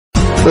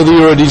Whether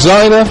you're a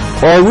designer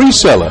or a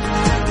reseller,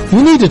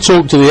 you need to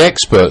talk to the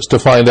experts to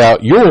find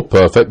out your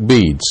perfect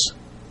beads.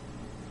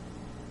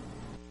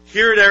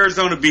 Here at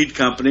Arizona Bead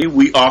Company,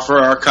 we offer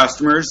our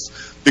customers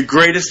the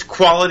greatest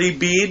quality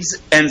beads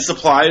and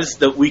supplies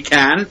that we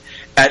can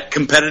at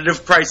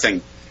competitive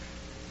pricing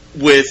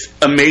with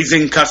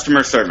amazing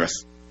customer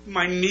service.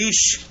 My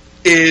niche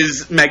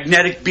is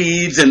magnetic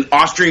beads and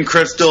Austrian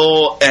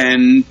crystal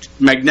and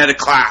magnetic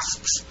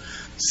clasps.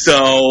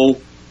 So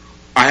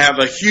I have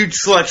a huge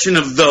selection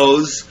of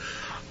those,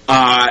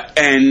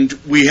 and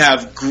we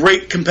have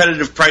great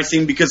competitive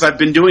pricing because I've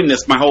been doing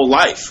this my whole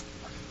life.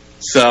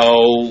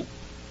 So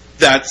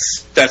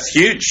that's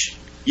huge.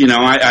 You know,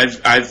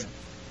 I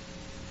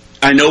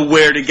know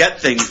where to get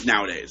things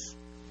nowadays.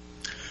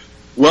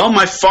 Well,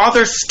 my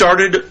father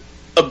started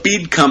a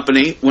bead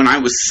company when I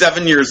was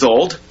 7 years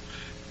old,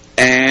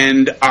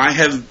 and I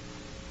have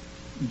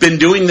been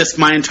doing this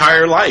my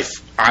entire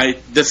life.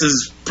 This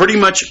is pretty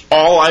much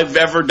all I've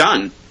ever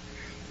done.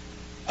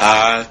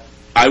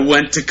 I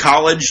went to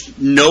college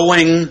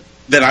knowing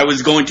that I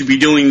was going to be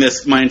doing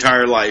this my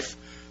entire life.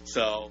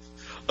 So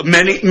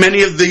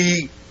many of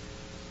the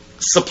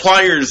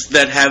suppliers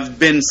that have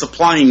been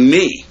supplying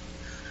me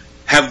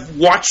have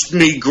watched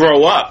me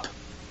grow up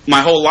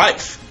my whole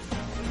life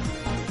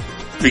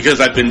because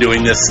I've been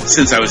doing this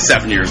since I was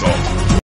 7 years old.